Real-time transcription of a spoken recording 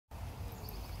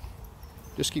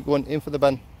Just keep going, aim for the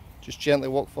bin. Just gently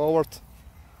walk forward.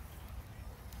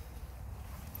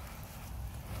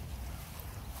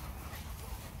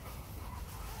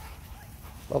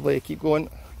 Lovely, keep going.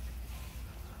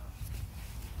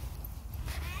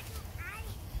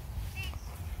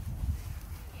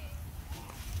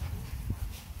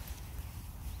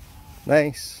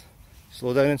 Nice.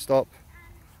 Slow down and stop.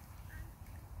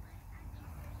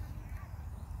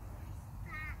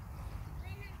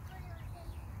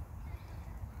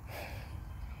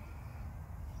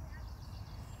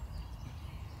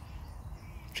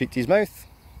 Treat to his mouth.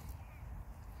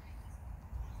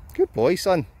 Good boy,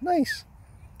 son. Nice.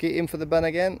 Get aim for the bin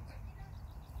again.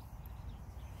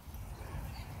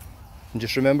 And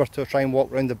just remember to try and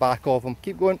walk round the back of him.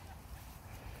 Keep going.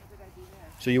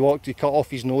 So you cut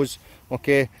off his nose.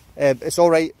 Okay, it's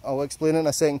alright. I'll explain it in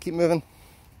a second. Keep moving.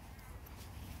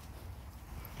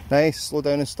 Nice. Slow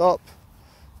down and stop.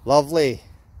 Lovely.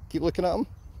 Keep looking at him.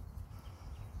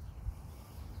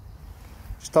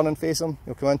 Just turn and face him.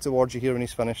 He'll come in towards you here when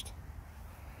he's finished.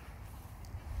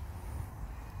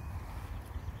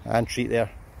 And treat there.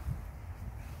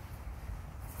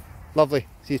 Lovely.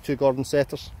 See 2 Gordon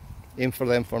setters? Aim for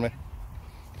them for me.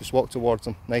 Just walk towards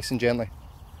them, nice and gently.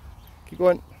 Keep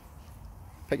going.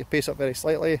 Pick your pace up very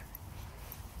slightly.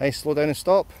 Nice, slow down and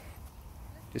stop.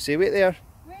 Just say wait there.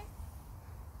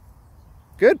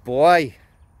 Good boy.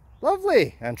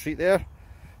 Lovely. And treat there.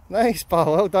 Nice,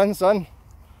 pal. Well done, son.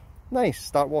 Nice.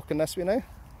 Start walking this way now.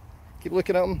 Keep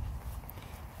looking at him.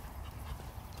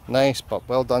 Nice, pup.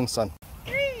 Well done, son.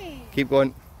 3. Keep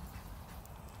going.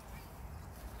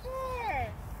 4.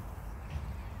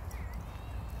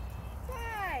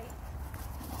 5.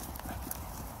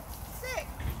 6.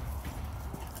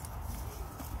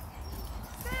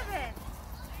 7.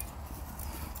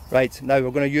 Right, now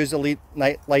we're going to use the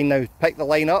line now. Pick the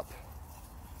line up.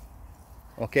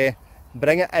 Okay.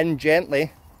 Bring it in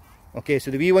gently. Okay,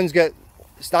 so the wee one's got...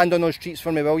 Stand on those treats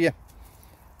for me, will you?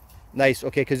 Nice,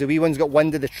 okay, because the wee one's got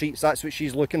wind of the treats. That's what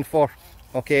she's looking for.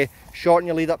 Okay, shorten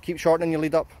your lead up. Keep shortening your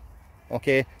lead up.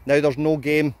 Okay, now there's no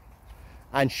game.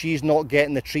 And she's not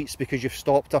getting the treats because you've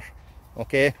stopped her.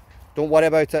 Okay, don't worry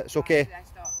about it. It's okay.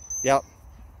 Yep.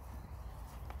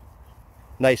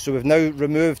 Nice, so we've now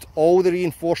removed all the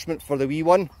reinforcement for the wee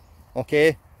one.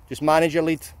 Okay, just manage your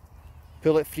lead.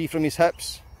 Pull it free from his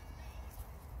hips.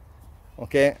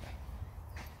 Okay.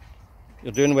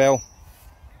 You're doing well.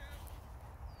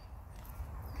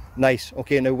 Nice.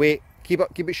 Okay, now wait. Keep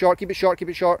it short, keep it short, keep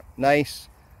it short. Nice.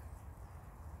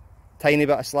 Tiny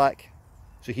bit of slack.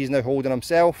 So he's now holding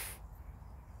himself.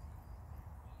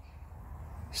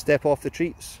 Step off the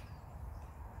treats.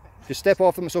 Just step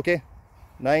off them, it's okay.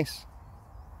 Nice.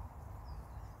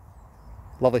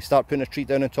 Lovely. Start putting a treat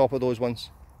down on top of those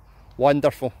ones.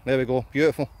 Wonderful. There we go.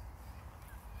 Beautiful.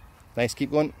 Nice.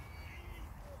 Keep going.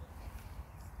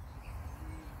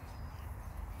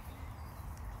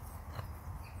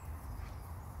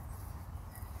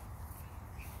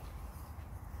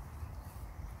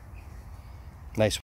 Nice.